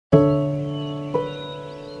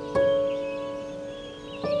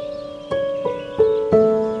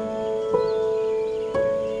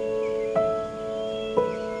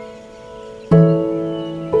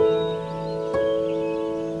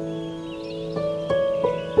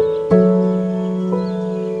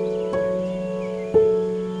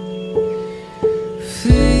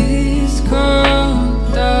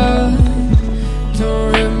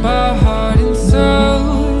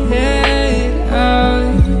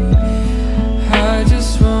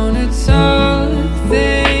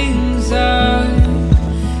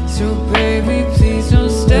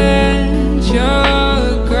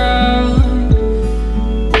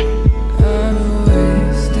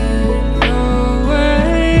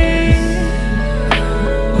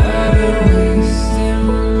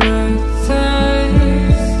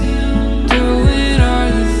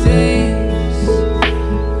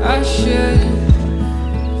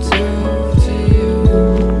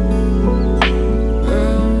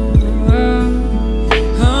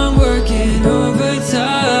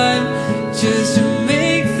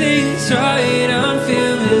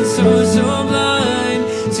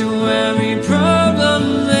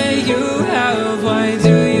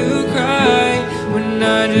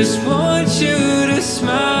just want you to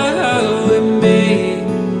smile with me,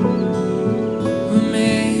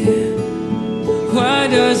 Why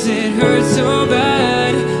does it hurt so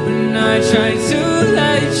bad when I try to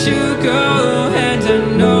let you go? And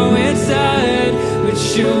I know it's sad,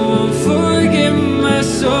 but you won't forgive my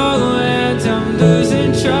soul. And I'm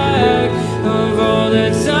losing track of all the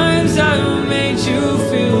times I've made you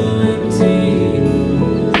feel empty.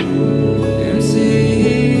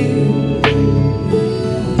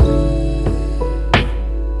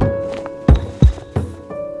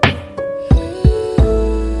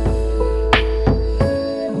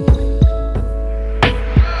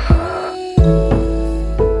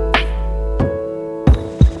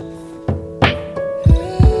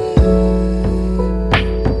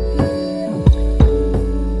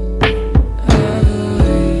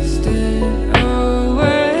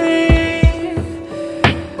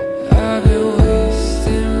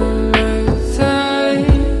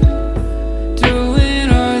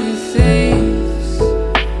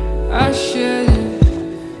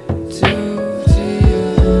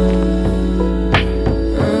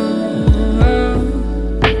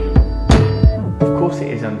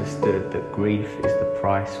 Understood that grief is the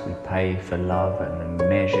price we pay for love, and the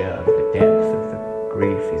measure of the depth of the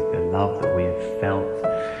grief is the love that we have felt,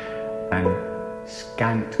 and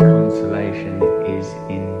scant consolation is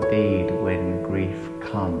indeed when grief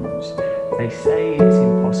comes. They say it's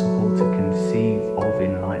impossible to conceive of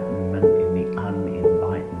enlightenment in the